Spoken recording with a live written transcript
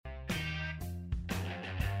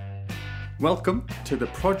Welcome to the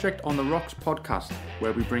Project on the Rocks podcast,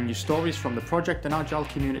 where we bring you stories from the Project and Agile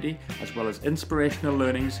community, as well as inspirational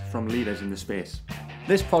learnings from leaders in the space.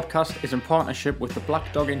 This podcast is in partnership with the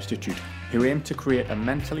Black Dog Institute, who aim to create a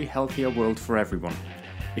mentally healthier world for everyone.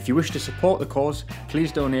 If you wish to support the cause,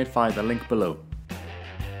 please donate via the link below.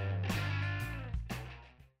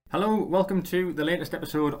 Hello, welcome to the latest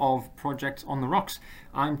episode of Projects on the Rocks.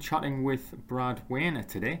 I'm chatting with Brad Weiner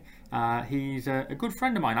today. He's a good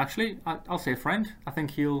friend of mine, actually. I'll say friend. I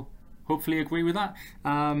think he'll hopefully agree with that.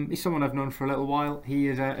 He's someone I've known for a little while. He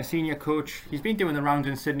is a senior coach. He's been doing the rounds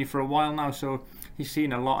in Sydney for a while now, so he's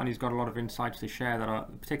seen a lot and he's got a lot of insights to share that are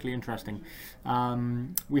particularly interesting.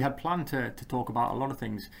 We had planned to talk about a lot of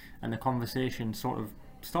things, and the conversation sort of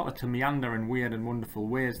started to meander in weird and wonderful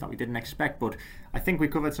ways that we didn't expect, but I think we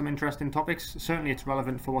covered some interesting topics. Certainly it's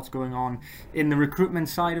relevant for what's going on in the recruitment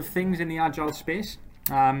side of things in the Agile space.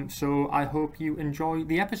 So I hope you enjoy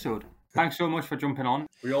the episode. Thanks so much for jumping on.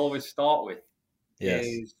 We always start with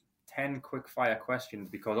is 10 quick fire questions,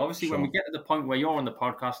 because obviously when we get to the point where you're on the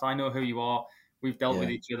podcast, I know who you are. We've dealt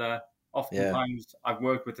with each other. Oftentimes I've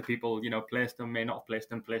worked with the people, placed them, may not have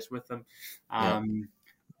placed them, placed with them.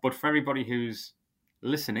 But for everybody who's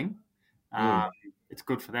listening, it's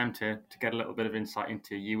good for them to get a little bit of insight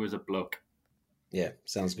into you as a bloke. Yeah,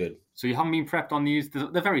 sounds good. So you haven't been prepped on these.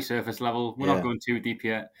 They're very surface level. We're not going too deep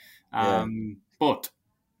yet. But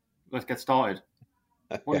let's get started.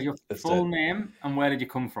 What is your full name and where did you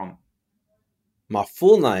come from? My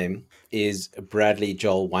full name is Bradley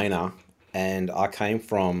Joel Weiner, and I came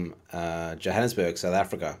from Johannesburg, South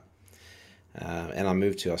Africa. And I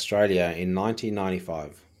moved to Australia in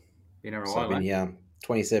 1995. Been here a while, I've been here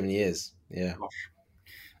 27 years. Yeah.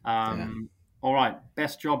 All right.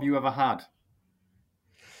 Best job you ever had?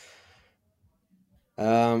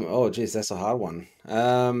 That's a hard one.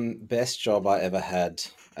 Best job I ever had.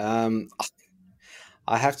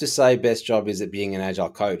 I have to say best job is it being an Agile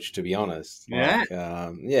coach, to be honest.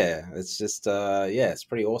 It's just, it's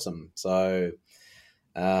pretty awesome. So,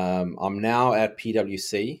 I'm now at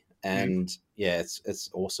PwC and it's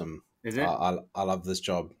awesome. Is it? I love this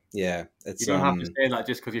job. Yeah. You don't have to say that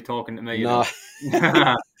just because you're talking to me. No.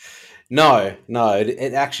 No,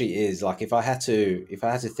 it actually is. Like if I had to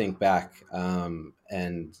think back,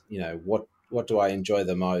 and what do I enjoy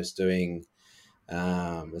the most doing?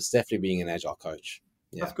 It's definitely being an Agile coach.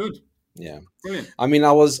 Yeah. That's good. Yeah. Brilliant. I mean,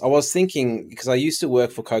 I was thinking, because I used to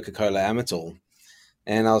work for Coca-Cola Amatil,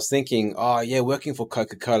 and I was thinking, working for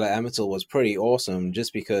Coca-Cola Amatil was pretty awesome,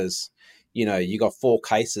 just because you got 4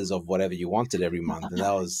 cases of whatever you wanted every month, and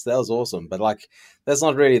that was awesome. But like, that's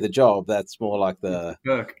not really the job. That's more like the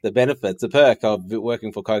benefits, the perk of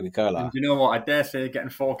working for Coca-Cola. And you know what? I dare say getting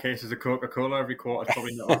 4 cases of Coca-Cola every quarter is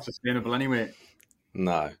probably not sustainable anyway.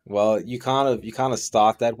 No, well, you kind of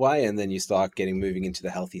start that way, and then you start moving into the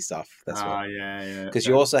healthy stuff. That's because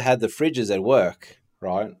you also had the fridges at work,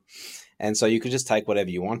 right? And so you could just take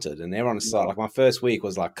whatever you wanted, and everyone started. Like my first week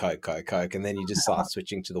was like Coke, and then you just start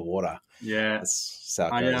switching to the water. Yeah, that's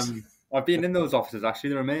how it goes. I've been in those offices.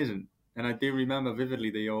 Actually, they're amazing, and I do remember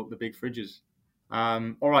vividly the big fridges.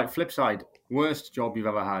 All right, flip side, worst job you've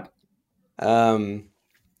ever had?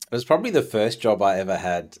 It was probably the first job I ever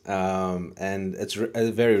had, and it's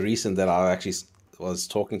very recent that I actually was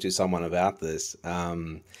talking to someone about this.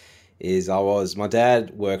 My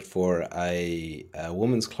dad worked for a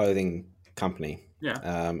women's clothing company. Yeah.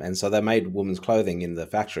 And so they made women's clothing in the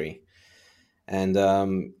factory. And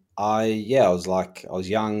I was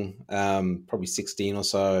young, probably 16 or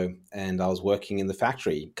so, and I was working in the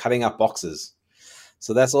factory, cutting up boxes.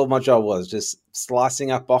 So that's all my job was, just slicing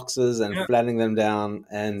up boxes and flattening them down.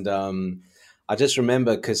 And I just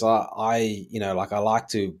remember, because I like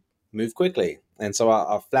to move quickly. And so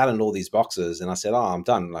I flattened all these boxes, and I said, I'm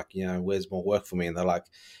done. Like, where's more work for me? And they're like,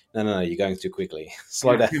 no, you're going too quickly.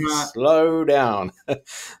 Slow down.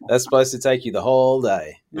 That's supposed to take you the whole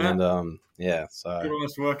day. Yeah. And so good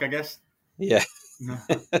honest work, I guess. Yeah.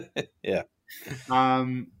 Yeah.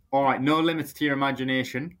 All right. No limits to your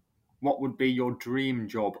imagination. What would be your dream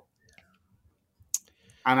job?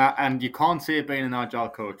 And you can't say being an Agile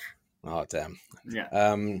coach. Oh, damn.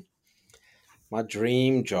 Yeah. My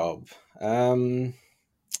dream job. I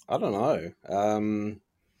don't know.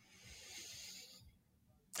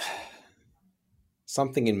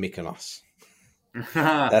 Something in Mykonos.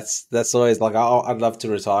 That's always like, I'd love to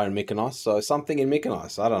retire in Mykonos. So something in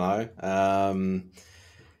Mykonos. I don't know.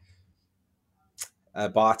 A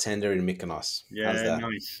bartender in Mykonos. Yeah,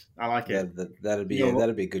 nice. I like it. That'd be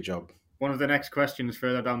a good job. One of the next questions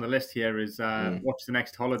further down the list here is, what's the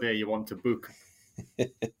next holiday you want to book?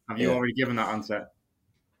 Have you already given that answer?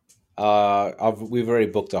 We've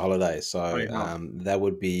already booked a holiday, Oh, so you have. that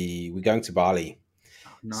would be we're going to Bali,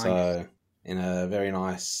 Oh, nice. so in a very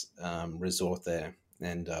nice resort there,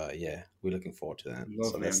 and yeah, we're looking forward to that.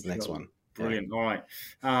 So Lovely, that's I'm the next sure. one. Yeah, Brilliant. All right.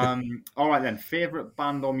 All right then. Favorite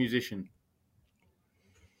band or musician?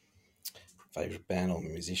 favorite band or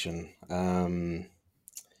musician.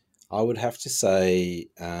 I would have to say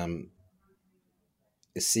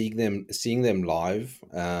seeing them live,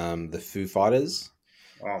 the Foo Fighters.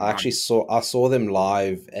 Oh, I nice. actually saw them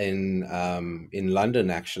live in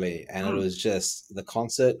London actually, and it Hmm. was just the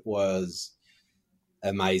concert was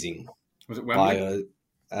amazing. Was it Like, Wembley?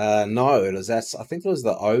 no, it was I think it was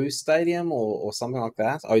the O Stadium or something like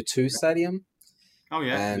that, O2 Stadium, Oh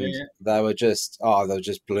yeah, yeah, and yeah. they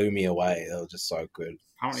just blew me away. They were just so good,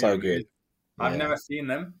 Apparently they're so good. amazing. I've Yeah, never seen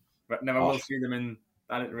them, but never oh will see them in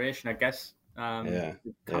that iteration. I guess yeah,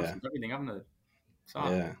 they've yeah, cancelled everything, haven't they?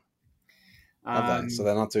 Sad. yeah. Have they? So Um,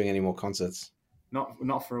 they're not doing any more concerts.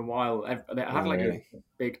 not for a while. They had Oh, like a really?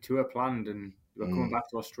 big tour planned, and they were coming Mm, back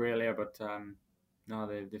to Australia, but no,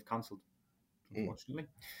 they've cancelled, mm. unfortunately.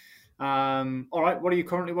 All right, what are you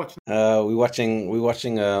currently watching? We're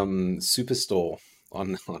watching Superstore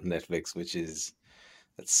on Netflix, which is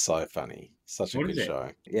it's so funny. Such a What is good it?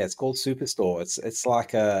 show. Yeah, it's called Superstore. It's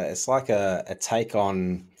like a take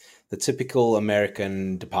on the typical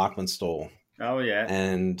American department store, Oh yeah,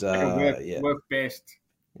 and like a yeah,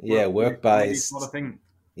 yeah, work work comedy sort of based. thing.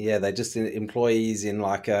 Yeah, they're just employees in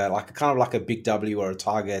like a kind of like a Big W or a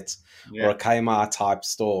Target or Yeah, a Kmart type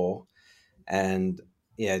store, and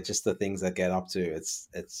yeah, just the things they get up to. It's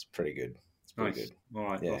pretty good. It's pretty nice. good. All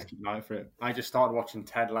right, I'll Yeah. keep an eye out for it. I just started watching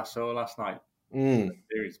Ted Lasso last night. Mm.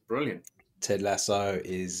 Series, brilliant. Ted Lasso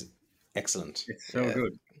is excellent. It's so Yeah,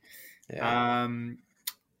 good. yeah. Um,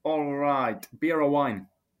 all right, beer or wine?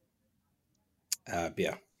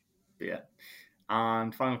 Beer. Beer.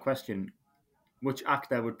 And final question: which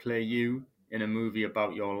actor would play you in a movie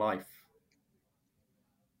about your life?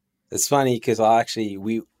 It's funny because I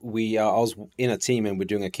was in a team and we're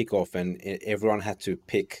doing a kickoff, and everyone had to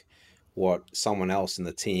pick what someone else in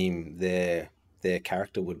the team their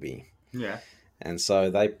character would be, Yeah, and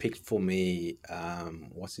so they picked for me.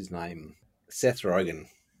 What's his name? Seth Rogen.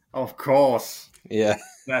 of course. Yeah.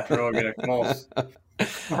 Seth Rogen, of course.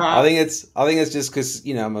 I think it's just because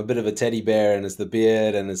I'm a bit of a teddy bear, and it's the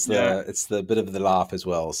beard, and it's Yeah, the bit of the laugh as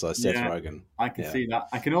well. So Seth yeah, Rogen. I can Yeah, see that.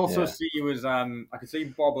 I can also yeah. see you as I can see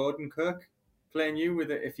Bob Odenkirk playing you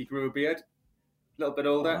with it if he grew a beard, a little bit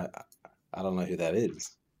older. I I don't know who that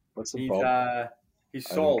is. What's a He's Bob uh he's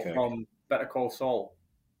Saul Odenkirk? from Better Call Saul.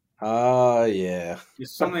 Oh yeah.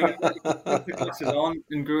 There's something if he put the glasses on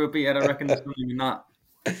and grew a beard, I reckon there's something in that.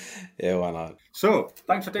 Yeah, why not? So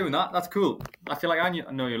thanks for doing that. That's cool. I feel like I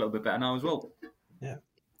know you a little bit better now as well. Yeah,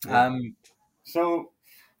 yeah. Um, so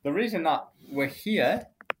the reason that we're here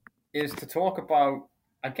is to talk about,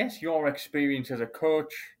 I guess, your experience as a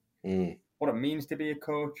coach, Mm, what it means to be a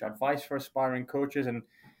coach, advice for aspiring coaches, and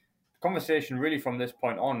the conversation really from this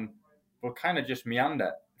point on will kind of just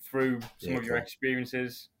meander through some yeah, of your cool.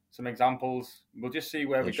 experiences, some examples. We'll just see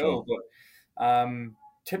where Yeah, we go. sure. But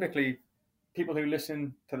typically, people who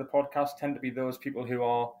listen to the podcast tend to be those people who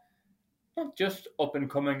are not just up and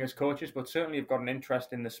coming as coaches, but certainly have got an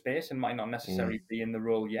interest in the space and might not Mm, necessarily be in the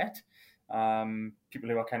role yet. People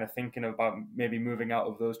who are kind of thinking about maybe moving out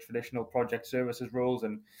of those traditional project services roles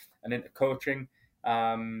and into coaching.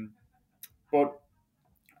 But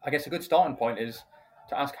I guess a good starting point is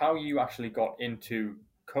to ask how you actually got into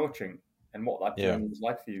coaching and what that yeah, journey was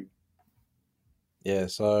like for you. yeah.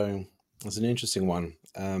 So it's an interesting one.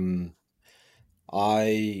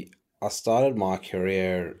 I I started my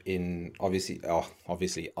career in obviously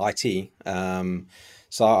IT.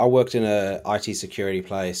 So I worked in a IT security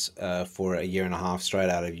place for a year and a half straight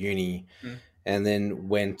out of uni, Mm. and then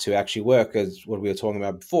went to actually work as what we were talking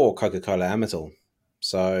about before, Coca-Cola Amatil.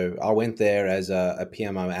 So I went there as a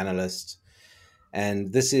PMO analyst,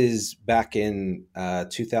 and this is back in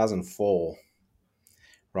 2004,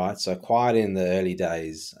 right? So quite in the early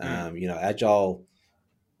days. Mm.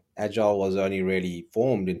 Agile was only really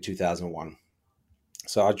formed in 2001.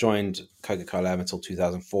 So I joined Coca-Cola until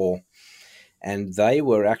 2004, and they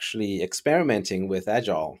were actually experimenting with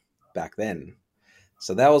Agile back then.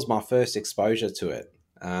 So that was my first exposure to it.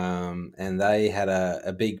 And they had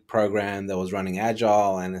a big program that was running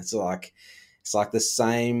Agile, and it's like the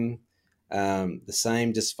same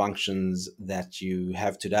dysfunctions that you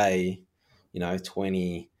have today,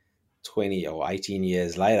 20 or 18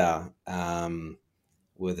 years later,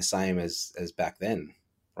 were the same as back then,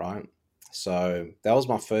 right? So that was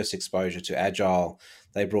my first exposure to Agile.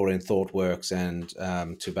 They brought in ThoughtWorks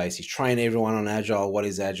and to basically train everyone on Agile. What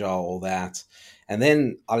is Agile? All that. And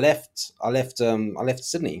then I left. I left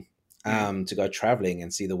Sydney to go traveling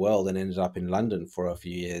and see the world, and ended up in London for a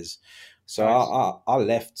few years. So Nice. I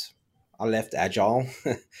left. I left Agile.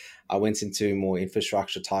 I went into more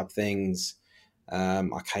infrastructure type things.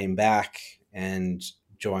 I came back and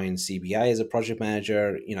joined CBA as a project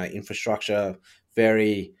manager. You know, infrastructure,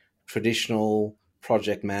 very traditional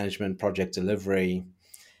project management, project delivery.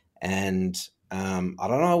 And I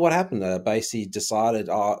don't know what happened. I basically decided,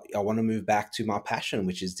 I want to move back to my passion,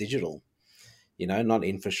 which is digital, you know, not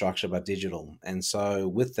infrastructure, but digital. And so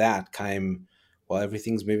with that came, well,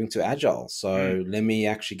 everything's moving to Agile. So let me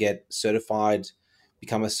actually get certified,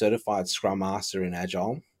 become a certified Scrum Master in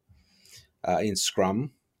Agile, in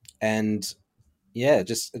Scrum. And yeah, it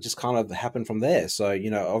just kind of happened from there. So,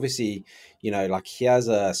 you know, obviously, you know, like here's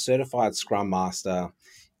a certified Scrum Master,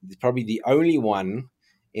 probably the only one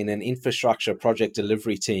in an infrastructure project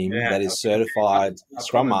delivery team Yeah, that is certified how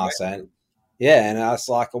Scrum common, right? Master. And yeah, and I was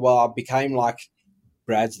like, well, I became like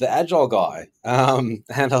Brad's the agile guy. And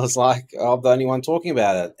I was like, oh, I'm the only one talking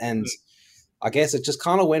about it. And I guess it just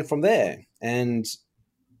kind of went from there. And,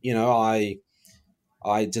 you know,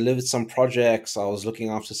 I delivered some projects. I was looking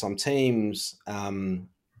after some teams,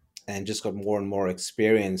 and just got more and more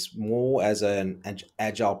experience, more as an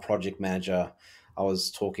agile project manager. I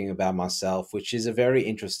was talking about myself, which is a very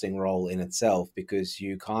interesting role in itself because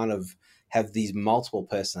you kind of have these multiple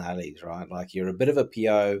personalities, right? Like you're a bit of a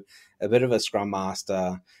PO, a bit of a scrum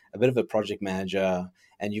master, a bit of a project manager,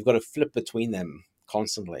 and you've got to flip between them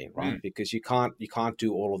constantly, right? Because you can't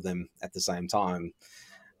do all of them at the same time.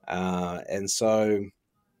 And so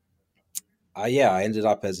yeah, I ended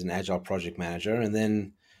up as an agile project manager, and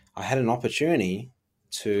then I had an opportunity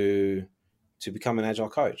to become an agile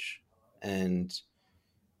coach, and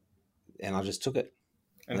I just took it.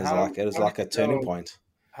 And It was how did like a you turning know? point.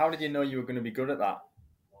 How did you know you were going to be good at that?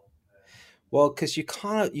 Well, because you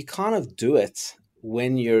kind of do it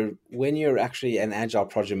when you're actually an agile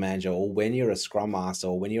project manager, or when you're a scrum master,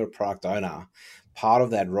 or when you're a product owner. Part of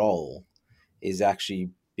that role is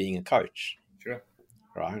actually being a coach, Sure.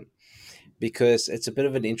 right? Because it's a bit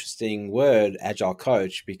of an interesting word, agile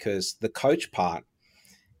coach, because the coach part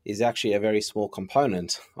is actually a very small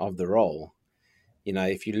component of the role. You know,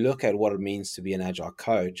 if you look at what it means to be an agile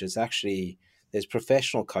coach, it's actually, there's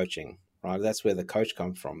professional coaching, right? That's where the coach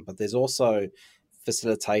comes from. But there's also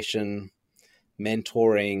facilitation,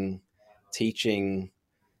 mentoring, teaching,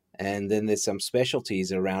 and then there's some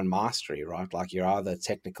specialties around mastery, right? Like you're either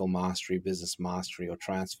technical mastery, business mastery, or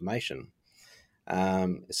transformation.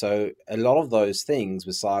 So a lot of those things,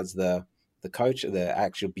 besides the coach, the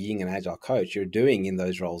actual being an agile coach, you're doing in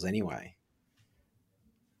those roles anyway,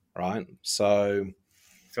 right? So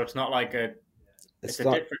So it's not like it's it's a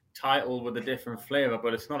not. different title with a different flavor,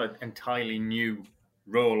 but it's not an entirely new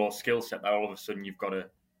role or skill set that all of a sudden you've got to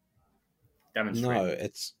demonstrate. No,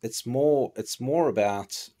 it's more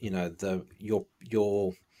about, you know, the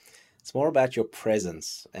your it's more about your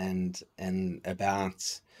presence, and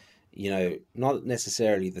about, you know, not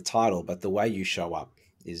necessarily the title, but the way you show up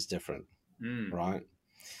is different, right?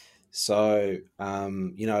 So,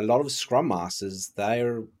 you know, a lot of Scrum Masters,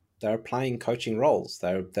 they're playing coaching roles.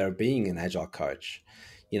 They're being an agile coach,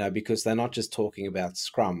 you know, because they're not just talking about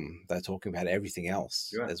Scrum; they're talking about everything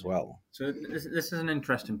else Sure. as well. So this is an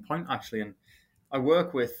interesting point actually, and I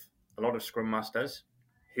work with a lot of Scrum Masters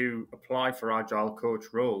who apply for Agile coach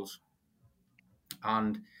roles,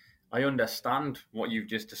 and I understand what you've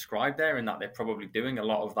just described there, in that they're probably doing a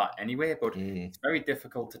lot of that anyway. But Mm. it's very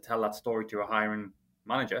difficult to tell that story to a hiring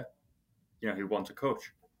manager, who wants a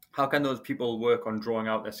coach. How can those people work on drawing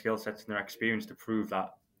out their skill sets and their experience to prove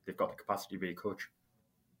that they've got the capacity to be a coach?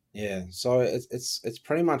 Yeah, so it's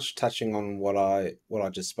pretty much touching on what I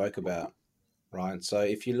just spoke about, right? So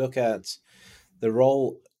if you look at the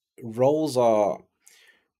roles are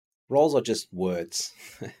roles are just words,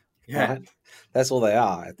 Yeah, right? That's all they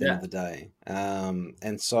are at the end yeah, of the day.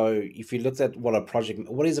 And so if you looked at what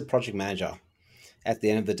is a project manager at the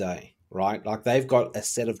end of the day, right? Like they've got a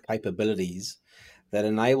set of capabilities that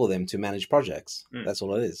enable them to manage projects. mm, That's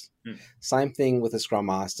all it is. mm, Same thing with a scrum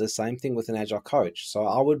master, same thing with an agile coach. So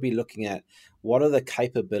I would be looking at what are the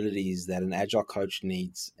capabilities that an agile coach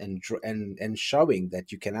needs, and showing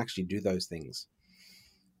that you can actually do those things,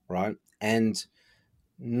 right? And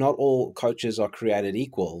not all coaches are created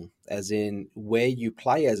equal, as in where you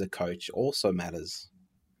play as a coach also matters,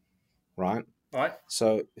 right? right.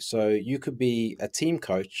 So you could be a team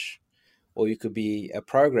coach, or you could be a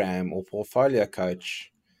program or portfolio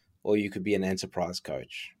coach, or you could be an enterprise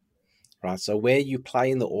coach, right? So where you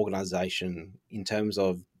play in the organization in terms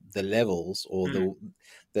of the levels or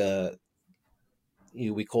the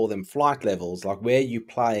we call them flight levels, like where you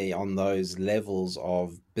play on those levels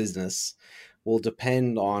of business will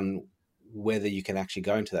depend on whether you can actually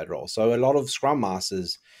go into that role. So a lot of scrum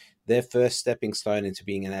masters, their first stepping stone into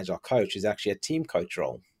being an agile coach is actually a team coach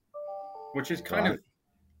role, Which is kind right? of,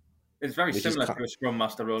 it's very Which is similar to a Scrum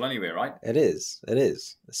Master role anyway, right? it is.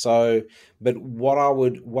 So, but what I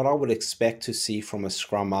would expect to see from a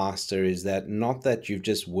scrum master is that not that you've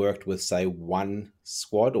just worked with say one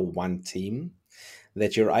squad or one team,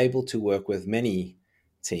 that you're able to work with many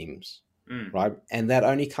teams, Mm. right? And that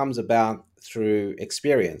only comes about through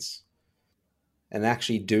experience and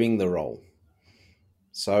actually doing the role.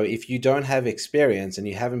 So if you don't have experience and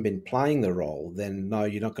you haven't been playing the role, then no,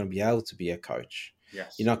 you're not going to be able to be a coach. You're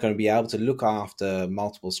Yes. not going to be able to look after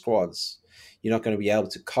multiple squads. You're not going to be able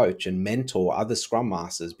to coach and mentor other scrum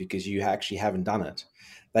masters because you actually haven't done it.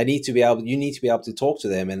 They need to be able, you need to be able to talk to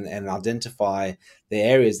them and identify the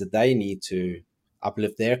areas that they need to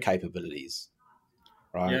uplift their capabilities,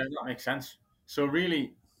 Yeah, right? that makes sense. So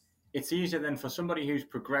really, it's easier then for somebody who's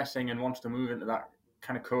progressing and wants to move into that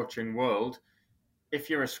kind of coaching world. If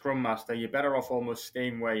you're a scrum master, you're better off almost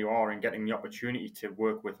staying where you are and getting the opportunity to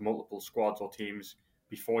work with multiple squads or teams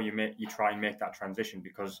before you try and make that transition,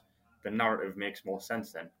 because the narrative makes more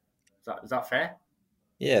sense then. Is that fair?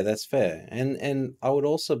 Yeah, that's fair. And I would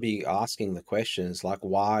also be asking the questions like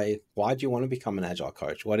why do you want to become an agile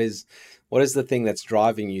coach? What is the thing that's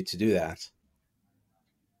driving you to do that?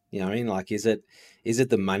 You know what I mean? Like is it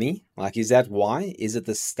the money? Like is that why? Is it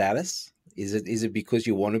the status? Is it because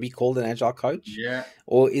you want to be called an agile coach? Yeah.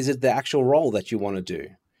 Or is it the actual role that you want to do?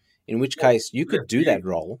 In which What case you was could it for do you? that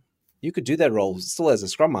role. You could do that role still as a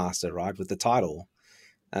scrum master, right? With the title.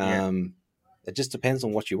 Yeah. It just depends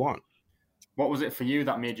on what you want. What was it for you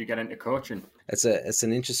that made you get into coaching? It's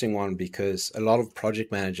an interesting one because a lot of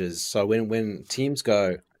project managers. So when teams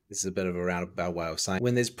go, this is a bit of a roundabout way of saying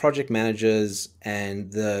when there's project managers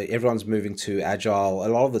and everyone's moving to agile. A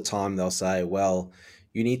lot of the time they'll say, well,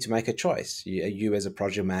 you need to make a choice. You as a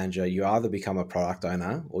project manager, you either become a product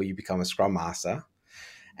owner or you become a scrum master.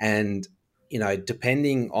 And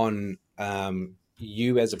depending on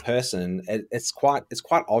you as a person, it's quite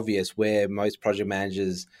obvious where most project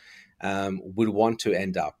managers would want to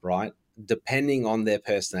end up, right? Depending on their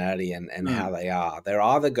personality and Mm. how they are. They're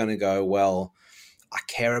either going to go, well, I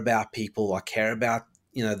care about people, I care about,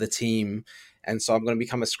 the team. And so I'm going to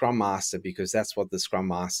become a scrum master because that's what the scrum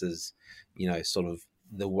masters, sort of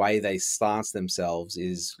the way they stance themselves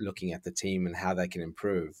is looking at the team and how they can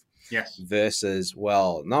improve Yes. versus,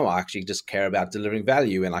 well, no, I actually just care about delivering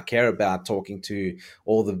value and I care about talking to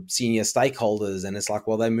all the senior stakeholders. And it's like,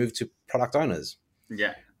 well, they move to product owners,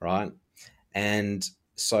 Yeah. right? And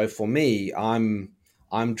so for me, I'm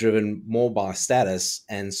driven more by status,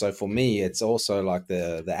 and so for me, it's also like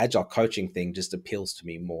the agile coaching thing just appeals to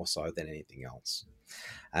me more so than anything else.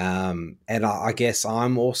 And I guess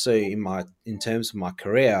I'm also in terms of my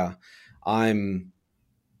career, I'm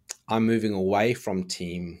I'm moving away from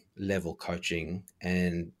team level coaching,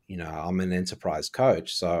 and I'm an enterprise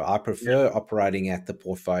coach, so I Yeah. prefer operating at the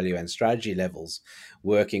portfolio and strategy levels,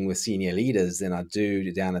 working with senior leaders than I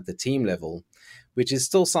do down at the team level, which is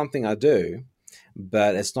still something I do,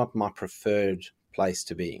 but it's not my preferred place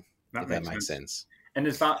to be, That if that makes makes sense. sense. And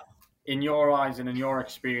is that, in your eyes and in your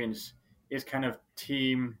experience, is kind of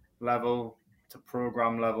team level to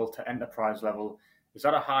program level to enterprise level, is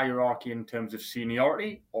that a hierarchy in terms of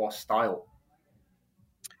seniority or style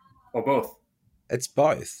or both? It's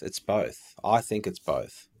both. It's both. I think it's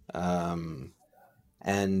both. And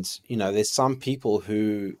there's some people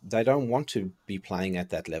who they don't want to be playing at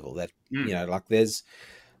that level. That Mm. like there's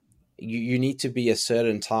you need to be a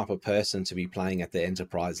certain type of person to be playing at the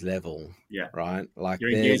enterprise level, Yeah. right? Like You're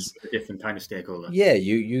engaged there's with a different kind of stakeholder. yeah,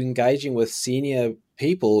 you engaging with senior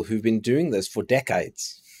people who've been doing this for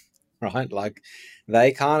decades, right? Like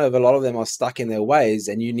they kind of a lot of them are stuck in their ways,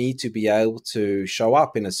 and you need to be able to show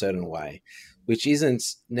up in a certain way, which isn't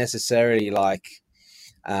necessarily like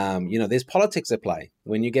there's politics at play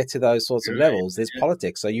when you get to those sorts of Right. levels. There's Yeah.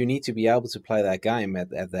 politics, so you need to be able to play that game at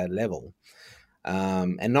that level,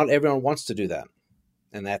 and not everyone wants to do that,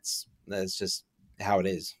 and that's just how it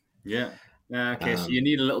is. Yeah. Okay. So you Um,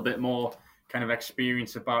 need a little bit more kind of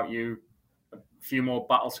experience about you, a few more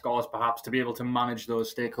battle scars perhaps to be able to manage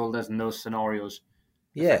those stakeholders and those scenarios.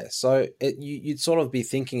 yeah, so you'd sort of be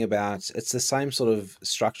thinking about it's the same sort of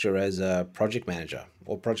structure as a project manager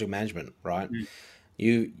or project management, right? Mm.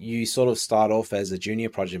 You sort of start off as a junior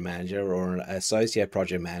project manager or an associate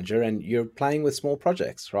project manager, and you're playing with small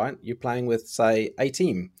projects, right? You're playing with say a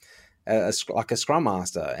team like a scrum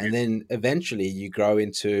master, and then eventually you grow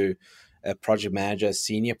into a project manager,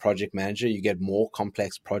 senior project manager. You get more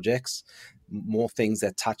complex projects, more things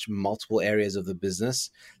that touch multiple areas of the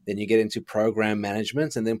business. Then you get into program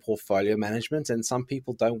management and then portfolio management. And some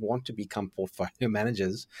people don't want to become portfolio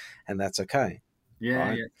managers, and that's okay, Yeah,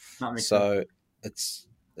 right? yeah, that makes sense. So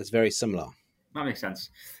it's very similar. That makes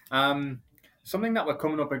sense. Something that we're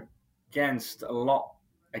coming up against a lot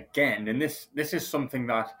again, and this is something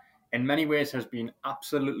that in many ways has been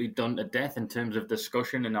absolutely done to death in terms of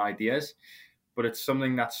discussion and ideas, but it's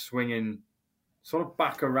something that's swinging sort of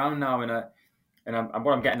back around now. And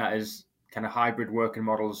what I'm getting at is kind of hybrid working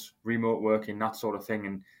models, remote working, that sort of thing.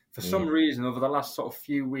 And for some reason, over the last sort of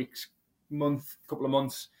few weeks, couple of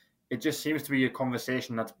months, it just seems to be a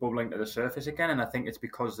conversation that's bubbling to the surface again. And I think it's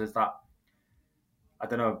because there's that, I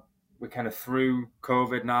don't know, we're kind of through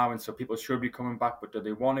COVID now, and so people should be coming back, but do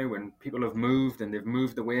they want to? And people have moved, and they've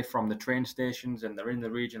moved away from the train stations, and they're in the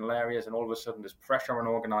regional areas, and all of a sudden there's pressure on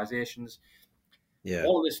organisations. Yeah.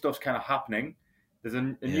 All of this stuff's kind of happening. There's a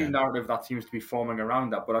new narrative that seems to be forming around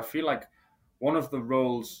that, but I feel like one of the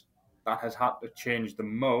roles that has had to change the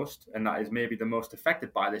most, and that is maybe the most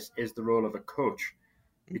affected by this, is the role of a coach.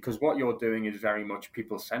 Because what you're doing is very much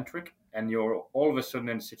people-centric, and you're all of a sudden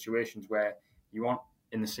in situations where you aren't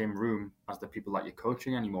in the same room as the people that you're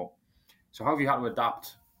coaching anymore. So how have you had to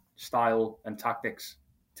adapt style and tactics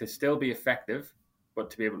to still be effective,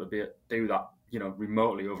 but to be able to do that,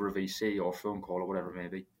 remotely over a VC or phone call or whatever it may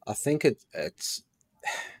be? I think it's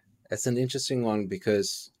an interesting one,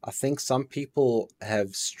 because I think some people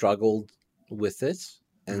have struggled with it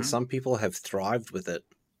and some people have thrived with it,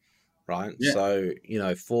 right? Yeah. So,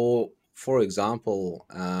 for example,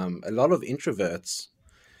 a lot of introverts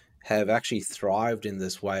have actually thrived in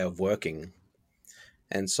this way of working.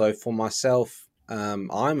 And so for myself,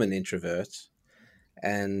 I'm an introvert,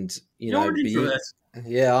 and You're an introvert.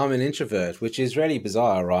 I'm an introvert, which is really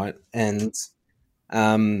bizarre, right? And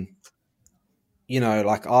like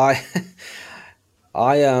I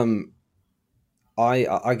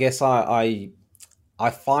I guess I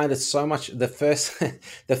find it so much. The first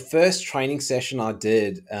the first training session I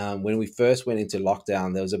did, when we first went into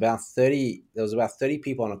lockdown, there was about 30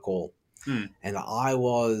 people on a call, and I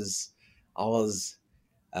was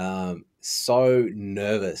so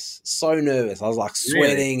nervous. I was like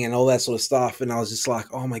sweating and all that sort of stuff, and I was just like,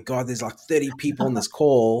 oh my god, there's like 30 people on this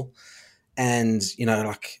call, and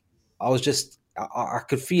like I was just I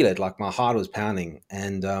could feel it, like my heart was pounding,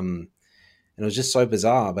 and it was just so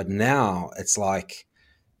bizarre. But now it's like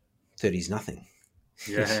 30 is nothing.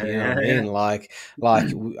 Yeah, You know what I mean? Like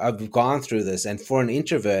I've gone through this, and for an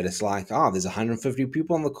introvert, it's like, oh, there's 150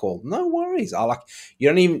 people on the call. No worries. I like you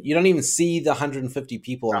don't even see the 150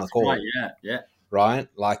 people on the call. Right, yeah. Right?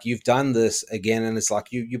 Like you've done this again, and it's like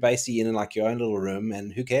you're basically in like your own little room,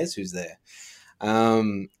 and who cares who's there?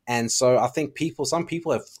 And so I think some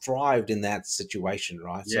people have thrived in that situation,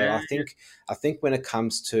 right? Yeah, so I think when it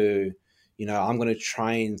comes to, I'm going to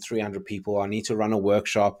train 300 people, I need to run a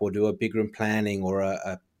workshop or do a big room planning or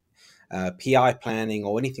a PI planning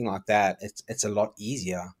or anything like that, it's a lot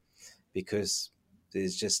easier, because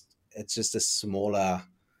it's just a smaller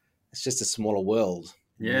world.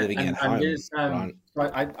 Yeah, Living at home,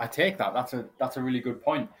 right? I take that. That's a really good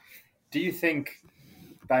point. Do you think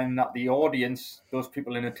then that the audience, those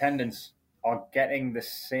people in attendance, are getting the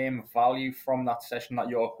same value from that session that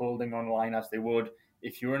you're holding online as they would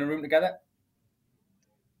if you were in a room together?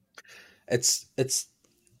 It's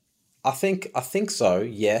I think so.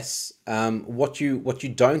 Yes. What you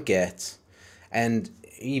don't get, and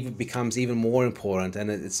even becomes even more important, and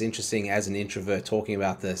it's interesting as an introvert talking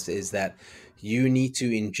about this, is that you need to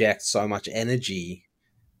inject so much energy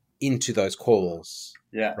into those calls.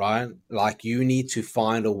 Yeah. Right. Like you need to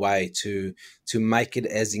find a way to make it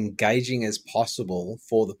as engaging as possible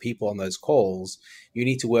for the people on those calls. You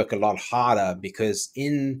need to work a lot harder, because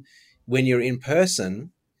when you're in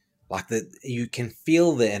person, like you can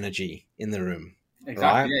feel the energy in the room. Exactly.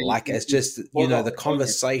 Right? Yeah, like it's just, the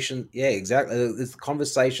conversation. Yeah, exactly. The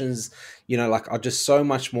conversations, like are just so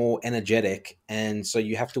much more energetic. And so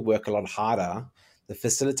you have to work a lot harder. The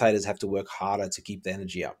facilitators have to work harder to keep the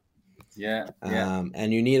energy up. Yeah.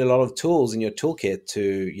 And you need a lot of tools in your toolkit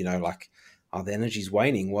to, like, oh, the energy's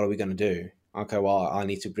waning. What are we going to do? Okay, well, I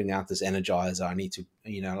need to bring out this energizer. I need to,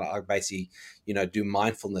 like basically, do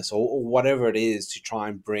mindfulness or whatever it is to try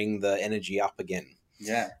and bring the energy up again.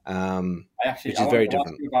 Yeah. Which is very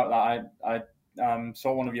different. About that, I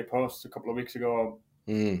saw one of your posts a couple of weeks ago,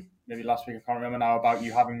 maybe last week, I can't remember now, about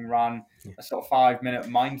you having ran a sort of 5-minute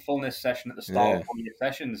mindfulness session at the start of one of your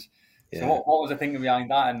sessions. So what was the thinking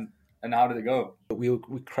behind that? And And how did it go? We're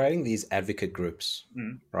creating these advocate groups,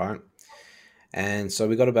 Mm. right? And so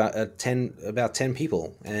we got about 10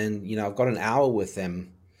 people, and I've got an hour with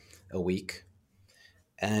them a week.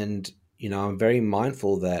 And I'm very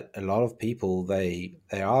mindful that a lot of people, they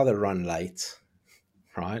either run late,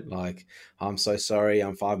 right? Like, I'm so sorry,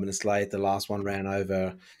 I'm 5 minutes late, the last one ran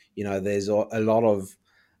over. There's um,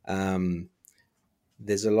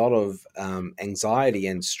 a lot of anxiety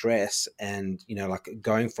and stress, and like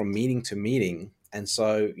going from meeting to meeting. And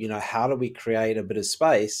so how do we create a bit of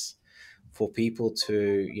space for people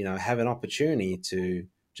to have an opportunity to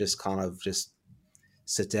just kind of just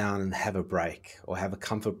sit down and have a break, or have a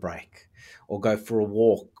comfort break, or go for a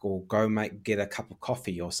walk, or get a cup of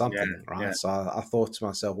coffee or Yeah, something, yeah, right? So I thought to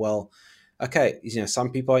myself, well, okay,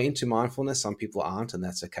 some people are into mindfulness, some people aren't, and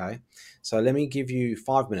that's okay. So let me give you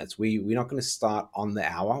 5 minutes. We're not going to start on the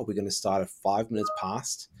hour. We're going to start at 5 minutes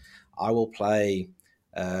past. I will play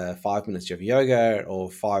 5 minutes of yoga,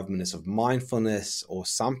 or 5 minutes of mindfulness, or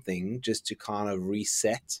something, just to kind of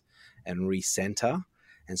reset and recenter.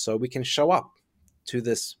 And so we can show up to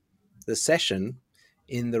the session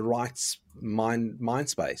in the right mind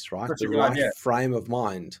space, right? such a The good right idea. frame of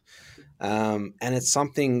mind. And it's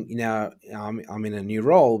something, I'm in a new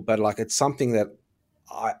role, but like, it's something that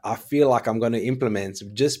I feel like I'm going to implement,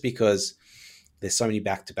 just because there's so many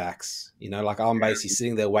back-to-backs, like I'm basically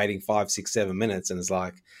sitting there waiting 5, 6, 7 minutes, and it's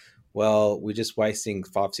like, well, we're just wasting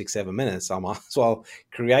 5, 6, 7 minutes. I might as well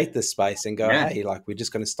create this space and go, Yeah, hey, like, we're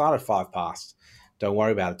just going to start at 5 past. Don't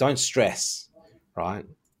worry about it. Don't stress, right?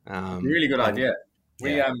 really good And idea.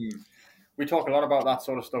 We yeah. um we talk a lot about that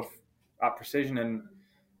sort of stuff at Precision, and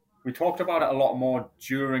we talked about it a lot more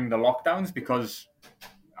during the lockdowns because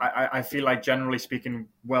I feel like, generally speaking,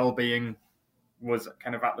 well-being was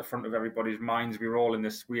kind of at the front of everybody's minds. We were all in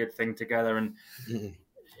this weird thing together, and Mm,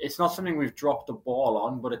 it's not something we've dropped the ball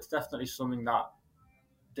on, but it's definitely something that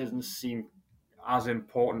doesn't seem as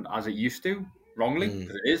important as it used to. Wrongly, mm,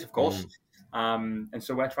 because it is, of course. mm, And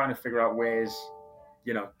so we're trying to figure out ways,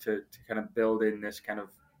 to kind of build in this kind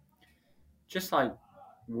of just like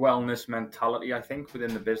wellness mentality, I think,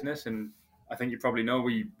 within the business. And I think you probably know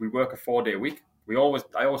we work a 4 day week. I always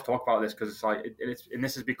talk about this because it's like and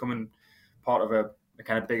this is becoming part of a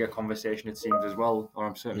kind of bigger conversation, it seems, as well. Or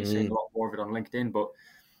I'm certainly seeing a mm, lot more of it on LinkedIn. But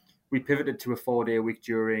we pivoted to a 4 day week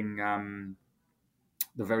during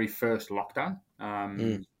the very first lockdown,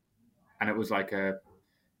 mm, and it was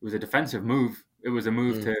a defensive move. It was a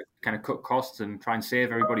move mm, to kind of cut costs and try and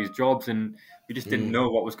save everybody's jobs, and we just didn't mm, know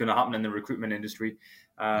what was going to happen in the recruitment industry.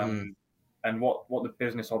 mm, And what the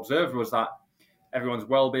business observed was that everyone's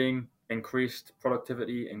well-being increased,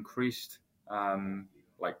 productivity increased,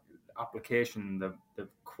 like application, the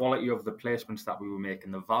quality of the placements that we were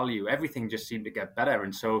making, the value, everything just seemed to get better.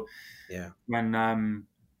 And so yeah. when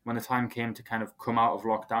the time came to kind of come out of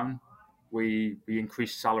lockdown, we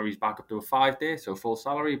increased salaries back up to a 5 day, so full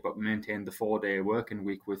salary, but maintained the 4 day working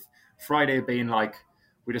week, with Friday being like,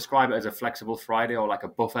 we describe it as a flexible Friday, or like a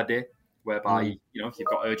buffer day, whereby, Mm, if you've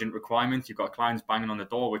got urgent requirements, you've got clients banging on the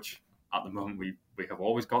door, which at the moment we have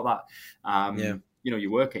always got that. yeah.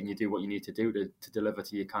 You work it and you do what you need to do to deliver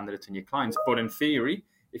to your candidates and your clients. But in theory,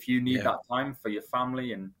 if you need Yeah. that time for your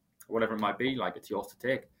family and whatever it might be, like, it's yours to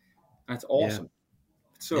take. And it's Yeah. awesome.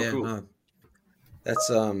 It's so Yeah. cool. No, that's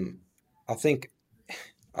I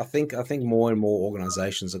think I think more and more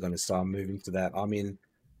organizations are going to start moving to that. I mean,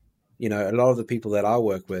 a lot of the people that I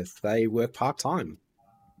work with, they work part-time,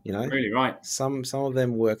 you know. Really, right. Some of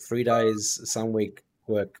them work 3 days, some week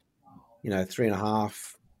work,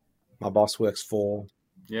 3.5. My boss works 4.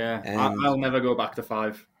 Yeah, And I'll never go back to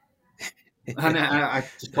 5. And I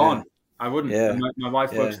just yeah, can't. I wouldn't. And yeah, my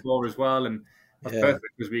wife works yeah, 4 as well, and that's yeah. perfect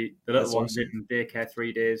because the little That's one's awesome. in daycare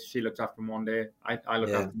 3 days. She looks after him one day. I look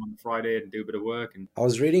Yeah. after him on Friday and do a bit of work. And I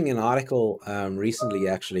was reading an article recently,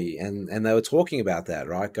 actually, and they were talking about that,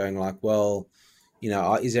 right? Going like, well,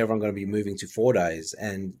 is everyone going to be moving to 4 days?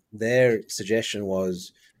 And their suggestion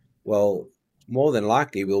was, well, more than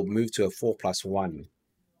likely we'll move to a 4+1,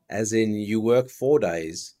 as in you work 4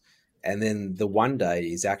 days, and then the one day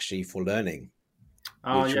is actually for learning,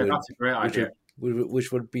 oh which yeah, would that's a great which idea.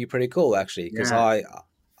 would be pretty cool, actually, because Yeah,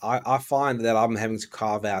 I find that I'm having to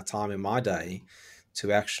carve out time in my day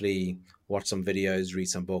to actually watch some videos, read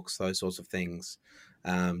some books, those sorts of things.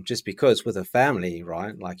 Just because with a family,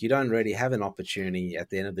 right? Like, you don't really have an opportunity at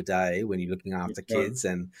the end of the day when you're looking you after don't. kids,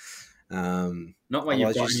 and um, Not when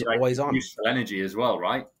you've otherwise you're got just any like always on. useful energy as well,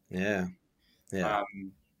 right? Yeah, yeah.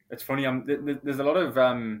 Um, it's funny. There's a lot of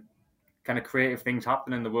kind of creative things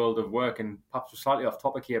happen in the world of work, and perhaps we're slightly off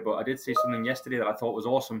topic here, but I did see something yesterday that I thought was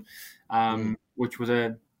awesome, Mm, which was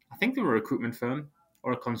I think they were a recruitment firm,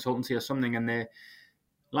 or a consultancy or something, and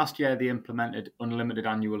last year they implemented unlimited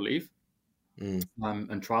annual leave, and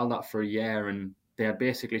trialed that for a year, and they had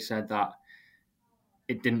basically said that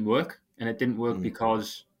it didn't work, and it didn't work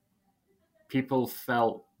because people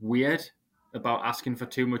felt weird about asking for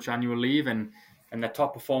too much annual leave, and the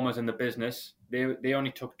top performers in the business, they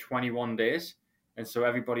only took 21 days, and so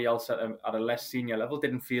everybody else at a less senior level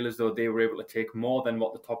didn't feel as though they were able to take more than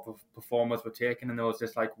what the top performers were taking, and there was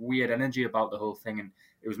this like weird energy about the whole thing, and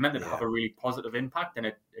it was meant to have a really positive impact, and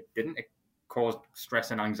it didn't. It caused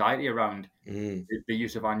stress and anxiety around the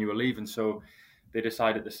use of annual leave, and so they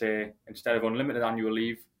decided to say, instead of unlimited annual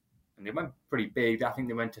leave, and they went pretty big. I think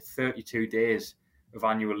they went to 32 days of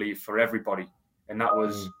annual leave for everybody, and that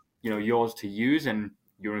was yours to use, and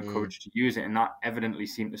you're encouraged to use it, and that evidently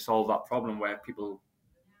seemed to solve that problem where people,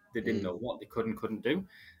 they didn't know what they could and do. And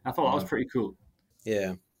I thought that was pretty cool.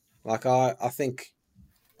 Yeah, like I think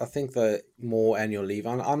the more annual leave.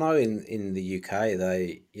 I know in the UK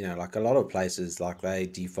they like a lot of places like they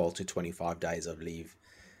default to 25 days of leave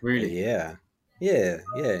a Really? year. Yeah,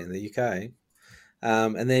 in the UK.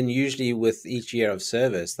 And then usually with each year of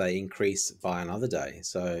service, they increase by another day.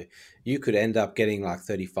 So you could end up getting like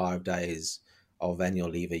 35 days of annual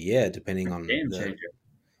leave a year, depending on Game the. changer.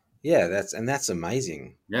 Yeah, that's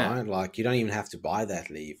amazing, Yeah. right? Like you don't even have to buy that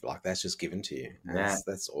leave. Like that's just given to you. And Yeah.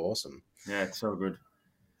 that's awesome. Yeah, it's so good.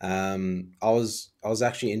 I was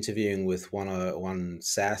actually interviewing with one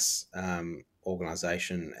SaaS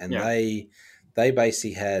organization, and they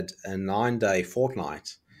basically had a 9-day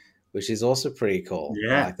fortnight, which is also pretty cool.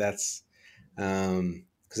 Yeah. Like that's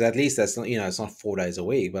because at least that's not it's not 4 days a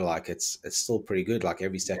week, but like it's still pretty good. Like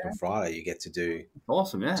every second Friday you get to do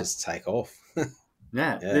Awesome. Yeah. just take off.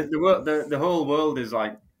 Yeah. Yeah. The whole world is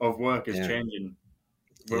like of work is changing.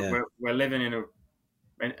 We're living in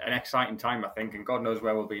an exciting time, I think, and God knows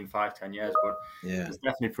where we'll be in 5-10 years, but there's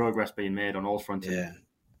definitely progress being made on all fronts. Yeah.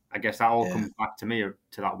 I guess that all comes back to me,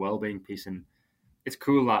 to that well-being piece, and it's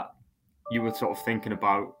cool that you were sort of thinking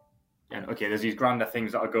about, okay, there's these grander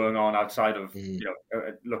things that are going on outside of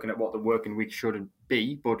looking at what the working week should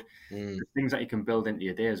be, but the things that you can build into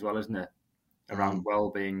your day as well, isn't it, around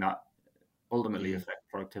well-being that ultimately affect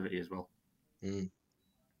productivity as well.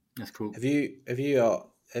 That's cool.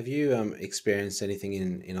 Have you experienced anything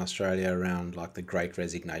in Australia around like the Great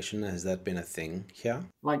Resignation? Has that been a thing here?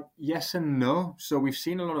 Like, yes and no. So we've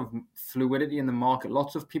seen a lot of fluidity in the market.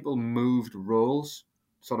 Lots of people moved roles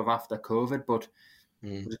sort of after COVID, but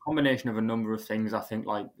there's a combination of a number of things. I think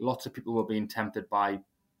like lots of people were being tempted by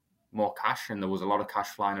more cash, and there was a lot of cash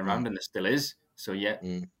flying around, and there still is. So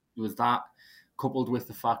it was that, coupled with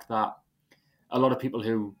the fact that a lot of people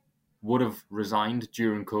who would have resigned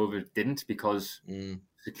during COVID didn't, because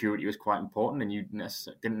security was quite important, and you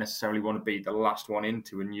didn't necessarily want to be the last one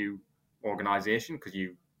into a new organization, because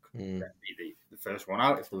you could be the first one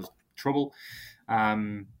out if there was trouble.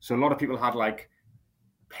 So a lot of people had like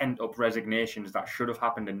pent up resignations that should have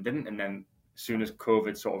happened and didn't, and then as soon as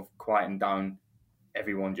COVID sort of quietened down,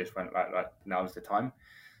 everyone just went like now's the time.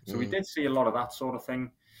 So we did see a lot of that sort of thing.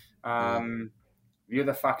 The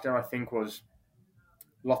other factor, I think, was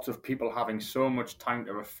lots of people having so much time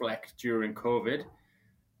to reflect during COVID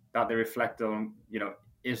that they reflect on,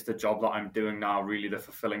 is the job that I'm doing now really the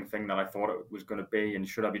fulfilling thing that I thought it was going to be, and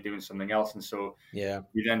should I be doing something else? And so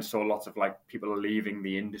we then saw lots of like people leaving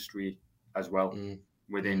the industry as well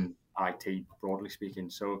within IT, broadly speaking.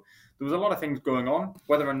 So there was a lot of things going on.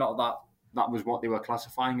 Whether or not that was what they were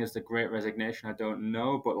classifying as the Great Resignation, I don't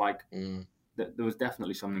know, but like there was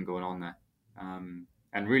definitely something going on there.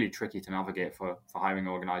 And really tricky to navigate for hiring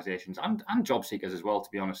organizations and job seekers as well, to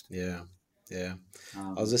be honest. Yeah.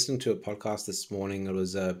 I was listening to a podcast this morning. It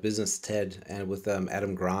was Business TED, and with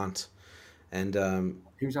Adam Grant. And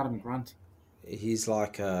who's Adam Grant? He's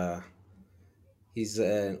like he's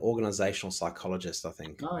an organizational psychologist, I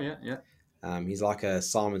think. Oh yeah. He's like a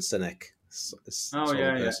Simon Sinek sort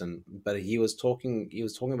of person. But he was talking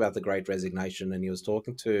about the Great Resignation, and he was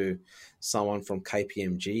talking to someone from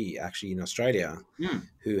KPMG actually in Australia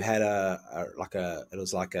who had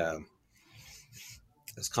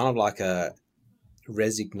it's kind of like a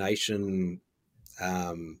resignation,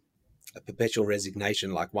 a perpetual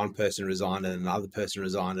resignation. Like one person resigned and another person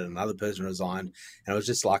resigned and another person resigned, and it was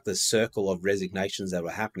just like this circle of resignations that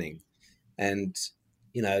were happening. And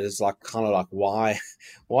it's like kind of like why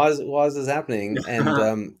is this happening?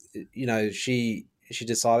 And she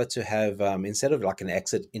decided to have instead of like an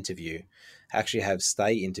exit interview, actually have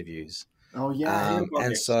stay interviews. Oh yeah,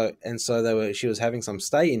 she was having some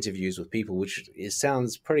stay interviews with people, which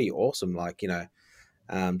sounds pretty awesome. Like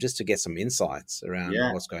just to get some insights around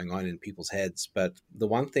Yeah. what's going on in people's heads. But the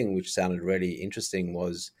one thing which sounded really interesting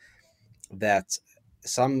was that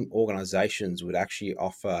some organizations would actually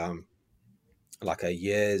offer like a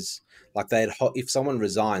year's, like if someone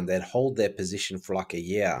resigned, they'd hold their position for like a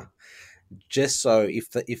year, just so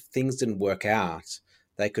if things didn't work out,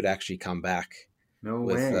 they could actually come back No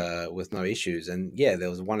way. with no issues. And yeah, there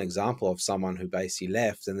was one example of someone who basically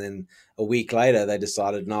left, and then a week later they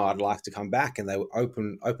decided, no, I'd like to come back, and they were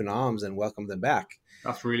open arms and welcomed them back.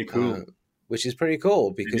 That's really uh, cool. which is pretty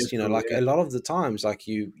cool It because is cool, like yeah. a lot of the times, like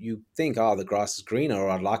you think, oh, the grass is greener, or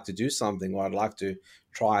I'd like to do something, or I'd like to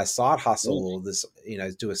try a side hustle, or this,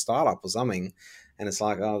 do a startup or something, and it's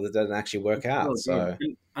like, oh, that doesn't actually work So out. good. So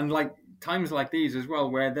And like times like these as well,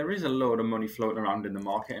 where there is a load of money floating around in the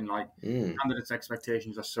market, and like mm, candidates'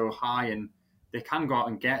 expectations are so high, and they can go out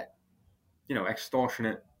and get,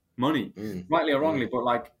 extortionate money, mm, rightly or wrongly. mm, But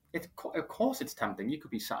like, of course it's tempting. You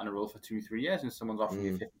could be sat in a role for 2, 3 years, and someone's offering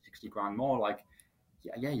you mm, 50, 60 grand more. Like,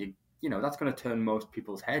 yeah, that's going to turn most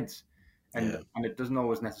people's heads, and yeah, it doesn't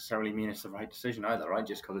always necessarily mean it's the right decision either, right?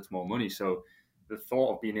 Just because it's more money. So the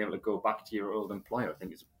thought of being able to go back to your old employer, I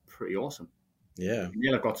think, is pretty awesome. yeah,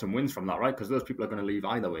 You'll have got some wins from that, right? Because those people are going to leave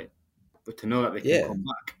either way. But to know that they can yeah. come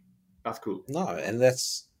back, that's cool. No, and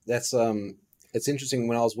that's it's interesting.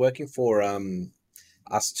 When I was working for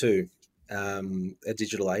us too, a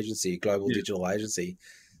digital agency, global Yeah. digital agency,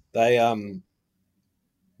 they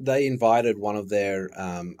they invited one of their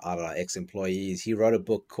I don't know, ex-employees. He wrote a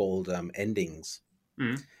book called Endings,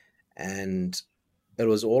 Mm. and it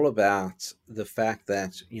was all about the fact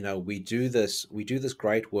that we do this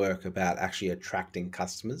great work about actually attracting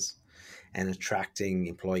customers and attracting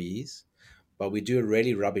employees, but we do a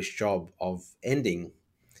really rubbish job of ending.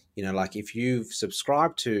 Like if you've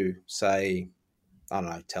subscribed to, say, I don't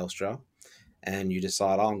know, Telstra, and you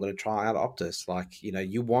decide, oh, I'm going to try out Optus. Like,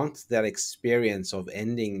 you want that experience of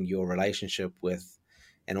ending your relationship with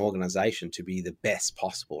an organization to be the best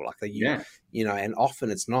possible. Like that Yeah. and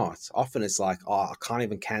often it's not. Often it's like, oh, I can't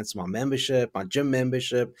even cancel my membership, my gym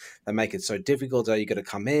membership. They make it so difficult. Oh, you got to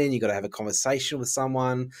come in, you got to have a conversation with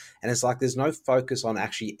someone. And it's like, there's no focus on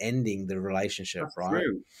actually ending the relationship, That's right?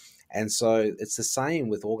 true. And so it's the same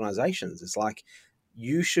with organizations. It's like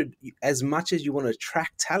you should, as much as you want to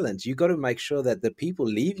attract talent, you got to make sure that the people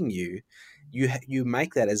leaving you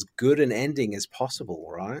make that as good an ending as possible,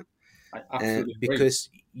 right? I And absolutely agree. because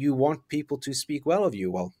you want people to speak well of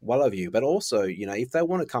you, but also, if they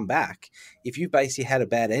want to come back, if you basically had a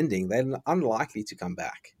bad ending, they're unlikely to come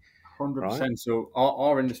back, right? 100%. So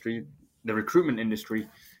our industry, the recruitment industry,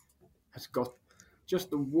 has got just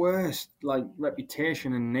the worst like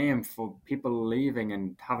reputation and name for people leaving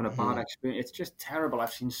and having a bad Mm, experience. It's just terrible.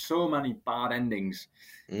 I've seen so many bad endings,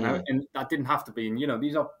 mm, and that didn't have to be. And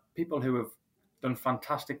these are people who have done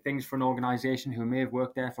fantastic things for an organization, who may have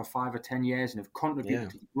worked there for 5 or 10 years and have yeah, contributed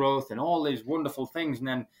to the growth and all these wonderful things. And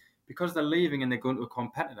then because they're leaving and they're going to a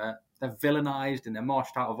competitor, they're villainized and they're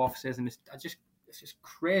marched out of offices, and it's just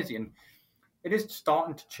crazy. And it is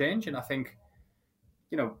starting to change, and I think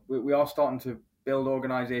we are starting to build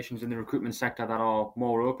organizations in the recruitment sector that are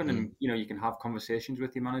more open, mm, and you can have conversations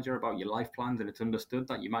with your manager about your life plans, and it's understood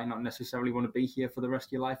that you might not necessarily want to be here for the rest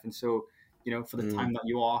of your life, and so for the mm, time that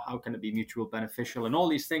you are, how can it be mutual beneficial and all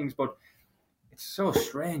these things. But it's so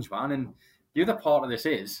strange, man. And the other part of this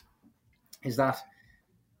is that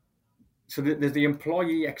there's the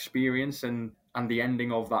employee experience and the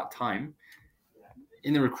ending of that time.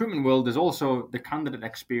 In the recruitment world, there's also the candidate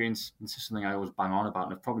experience. This is something I always bang on about,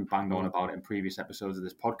 and I've probably banged on mm, about it in previous episodes of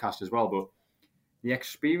this podcast as well. But the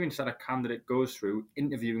experience that a candidate goes through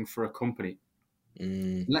interviewing for a company.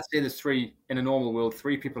 mm, Let's say there's in a normal world,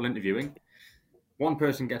 3 people interviewing. One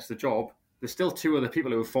person gets the job. There's still 2 other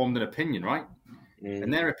people who have formed an opinion, right?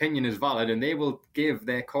 And mm, their opinion is valid, and they will give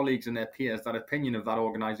their colleagues and their peers that opinion of that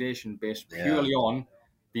organization based yeah, purely on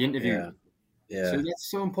the interview. yeah, So yeah, that's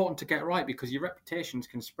so important to get right, because your reputations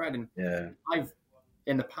can spread. And yeah, I've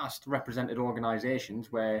in the past represented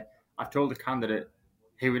organisations where I've told a candidate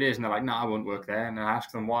who it is, and they're like, "No, I won't work there." And I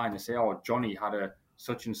ask them why, and they say, "Oh, Johnny had a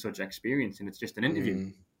such and such experience, and it's just an interview."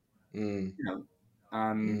 mm, mm, You know,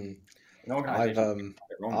 um, mm. an I've organisation can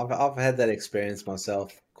get it wrong. I've had that experience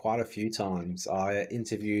myself quite a few times. I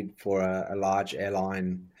interviewed for a large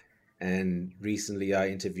airline, and recently I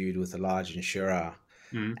interviewed with a large insurer,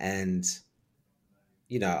 Mm. and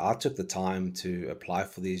I took the time to apply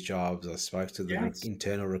for these jobs. I spoke to the Yeah, it's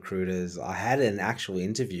internal recruiters. I had an actual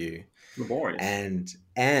interview, laborious.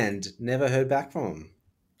 and never heard back from them.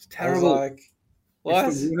 It's I was terrible. like, It's what?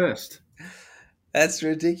 the worst. That's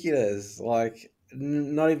ridiculous. Like,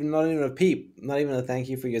 not even a peep, not even a thank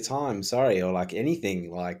you for your time, sorry, or like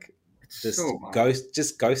anything, like It's so bad.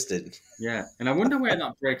 just ghosted. Yeah, and I wonder where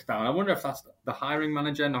that breaks down. I wonder if that's the hiring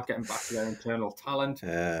manager not getting back to their internal talent.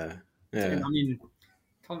 Yeah, And yeah, I mean,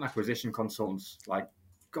 talent acquisition consultants, like,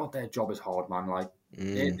 God, their job is hard, man. Like,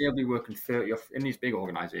 mm, they'll be working 30 in these big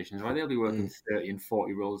organizations, right? They'll be working mm, 30 and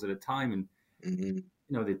 40 roles at a time. And, mm,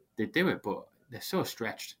 they do it, but they're so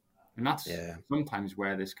stretched. And that's yeah, sometimes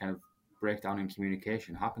where this kind of breakdown in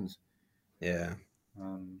communication happens. yeah,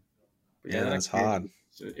 Um, but yeah, yeah. that That's experience hard.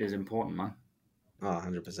 is important, man. Oh,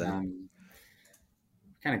 100%. Um,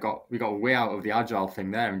 we got way out of the agile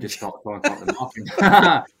thing there and just started talking about the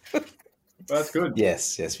marketing. But that's good.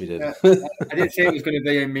 Yes, yes, we did. Yeah, I did say it was going to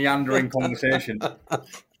be a meandering conversation,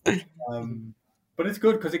 but it's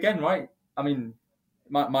good because again, right? I mean,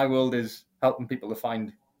 my world is helping people to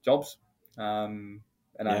find jobs, and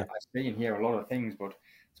I Yeah, see and hear a lot of things. But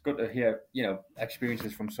it's good to hear,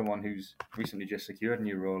 experiences from someone who's recently just secured a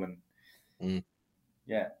new role. And mm,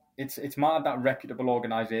 yeah, it's mad that reputable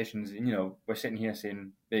organisations. We're sitting here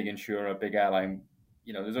saying big insurer, big airline.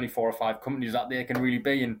 There's only 4 or 5 companies that there can really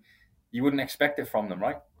be, and you wouldn't expect it from them,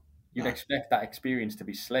 right? You'd no. expect that experience to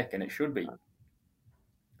be slick, and it should be.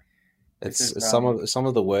 This is It's some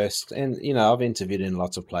of the worst, and I've interviewed in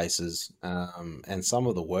lots of places, and some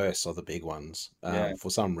of the worst are the big ones. yeah. For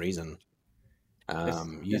some reason, This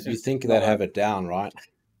you is just think they'd not a have it down, right?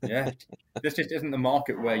 yeah. This just isn't the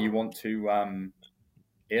market where you want to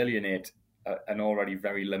alienate an already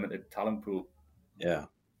very limited talent pool. Yeah,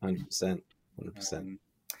 100%, 100%. Um,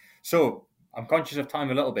 so I'm conscious of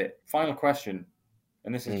time a little bit. Final question,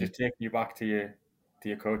 and this is Mm. just taking you back to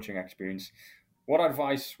your coaching experience. What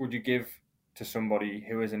advice would you give to somebody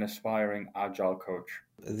who is an aspiring agile coach?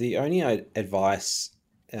 The only advice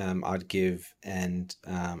I'd give, and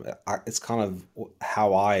it's kind of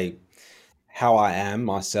how I am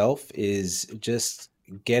myself, is just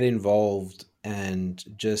get involved and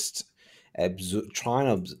just try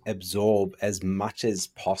and absorb as much as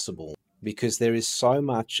possible, because there is so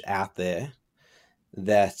much out there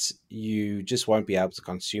that you just won't be able to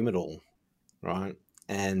consume it all, right?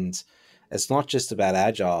 And it's not just about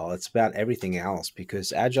agile, it's about everything else,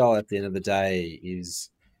 because agile at the end of the day is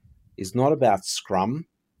not about scrum,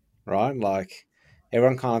 right? Like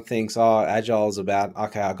everyone kind of thinks, oh, agile is about,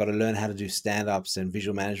 okay, I've got to learn how to do stand-ups and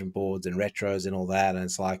visual management boards and retros and all that. And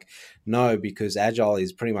it's like, no, because agile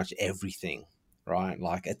is pretty much everything, right?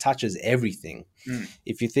 Like it touches everything. Mm,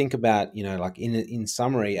 If you think about, like in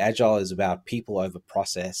summary, agile is about people over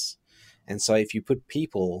process. And so if you put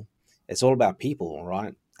people, it's all about people,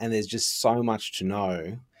 right? And there's just so much to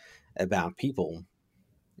know about people.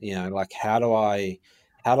 Like how do I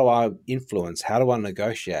influence? How do I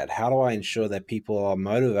negotiate? How do I ensure that people are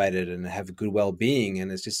motivated and have a good well-being?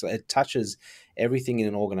 And it's just, it touches everything in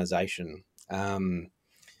an organization.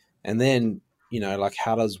 And then, like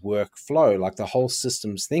how does work flow? Like the whole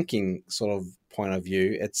systems thinking sort of point of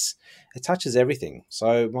view, it touches everything.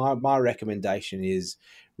 So my recommendation is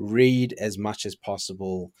read as much as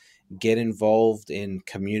possible, get involved in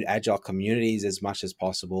agile communities as much as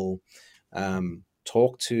possible,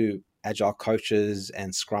 talk to agile coaches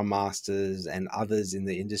and scrum masters and others in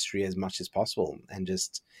the industry as much as possible, and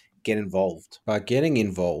just get involved. By getting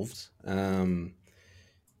involved,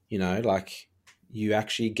 like you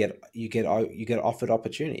actually you get offered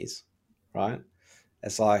opportunities, right?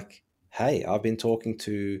 It's like, hey, I've been talking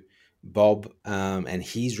to Bob, and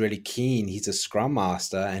he's really keen. He's a scrum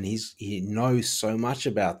master, and he knows so much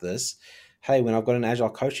about this. Hey, when I've got an agile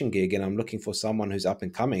coaching gig and I'm looking for someone who's up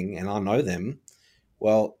and coming, and I know them,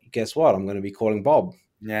 well, guess what? I'm going to be calling Bob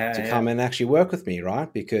to yeah, yeah. come and actually work with me,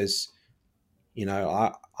 right? Because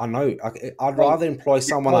I know I'd Well, rather employ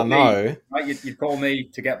you'd someone I call me, know. right? You'd call me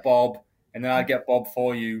to get Bob, and then I'd get Bob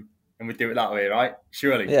for you, and we'd do it that way, right?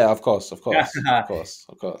 Surely. Yeah, of course, of Yeah. course, of course,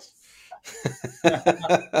 of course.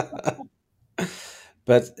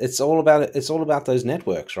 But it's all about those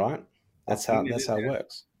networks, right? Absolutely. That's how it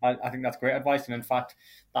works. I think that's great advice. And in fact,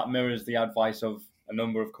 that mirrors the advice of a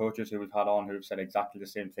number of coaches who we've had on who've said exactly the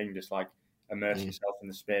same thing, just like immerse Mm, yourself in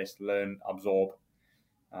the space, learn, absorb.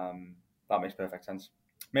 That makes perfect sense.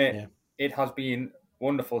 Mate, yeah. it has been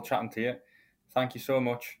wonderful chatting to you. Thank you so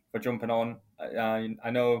much for jumping on. I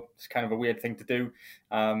know it's kind of a weird thing to do,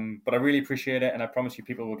 but I really appreciate it, and I promise you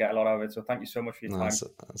people will get a lot out of it. So thank you so much for your No, time.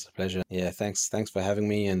 that's a pleasure. Yeah, thanks for having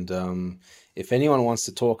me. And if anyone wants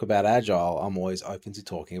to talk about agile, I'm always open to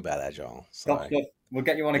talking about agile. Top So stuff. We'll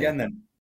get you on yeah, again then.